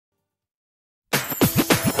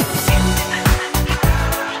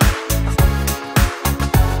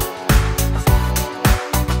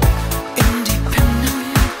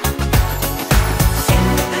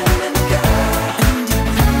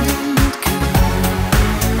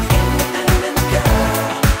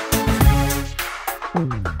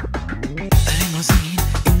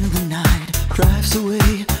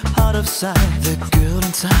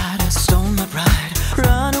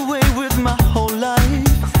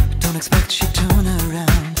expect she'd turn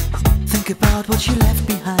around, think about what she left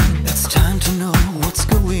behind. It's time to know what's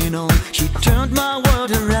going on. She turned my world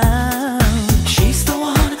around. She's the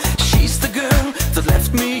one, she's the girl that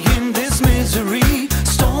left me in this misery.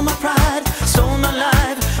 Stole my pride, stole my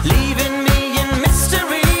life, leaving me in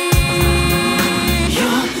mystery.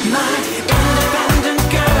 You're my independent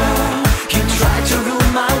girl. You tried to rule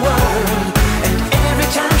my world, and every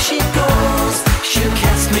time she goes, she'll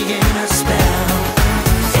cast me in a spell.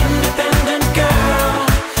 Independent girl,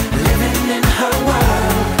 living in her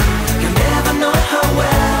world. You never know her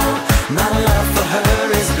well. My love for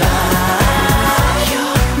her is blind.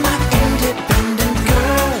 You're my independent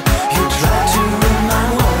girl. You tried to rule my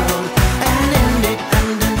world. An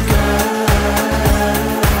independent girl.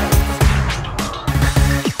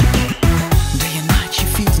 Day and night she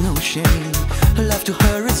feels no shame. Love to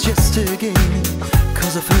her is just a game.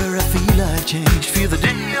 Cause of her I feel I've changed. Feel the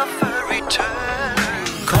day of her return.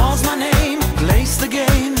 Calls my name, plays the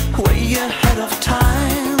game, way ahead of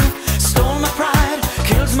time. Stole my pride,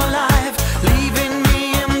 kills my life, leaving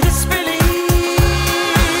me in disbelief.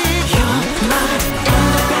 You're my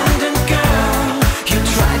independent girl. You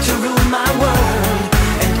tried to rule my world,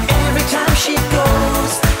 and every time she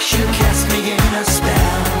goes, she'll cast me in a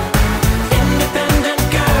spell. Independent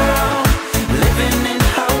girl, living in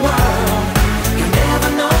her world. You never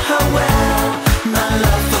know her well. My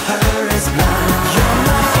love for her is blind. You're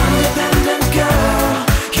my independent girl.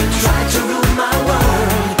 You tried to rule my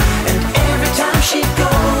world, and every time she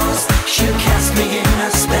goes, she'll cast me in a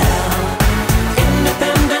spell.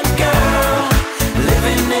 Independent girl,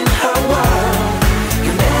 living in her world.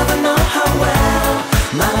 You never know her well.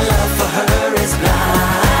 My love for her is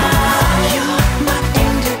blind. You're my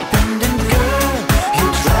independent girl. You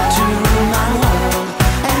tried to rule my world.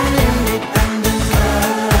 An independent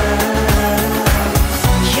girl.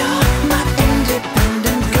 You're my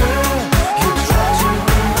independent girl. You tried to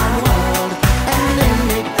rule my world. An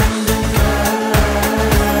independent girl.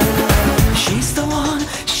 She's the one,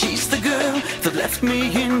 she's the girl that left me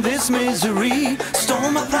in this misery.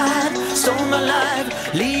 Stole my pride, stole my life,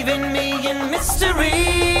 leaving me in mystery.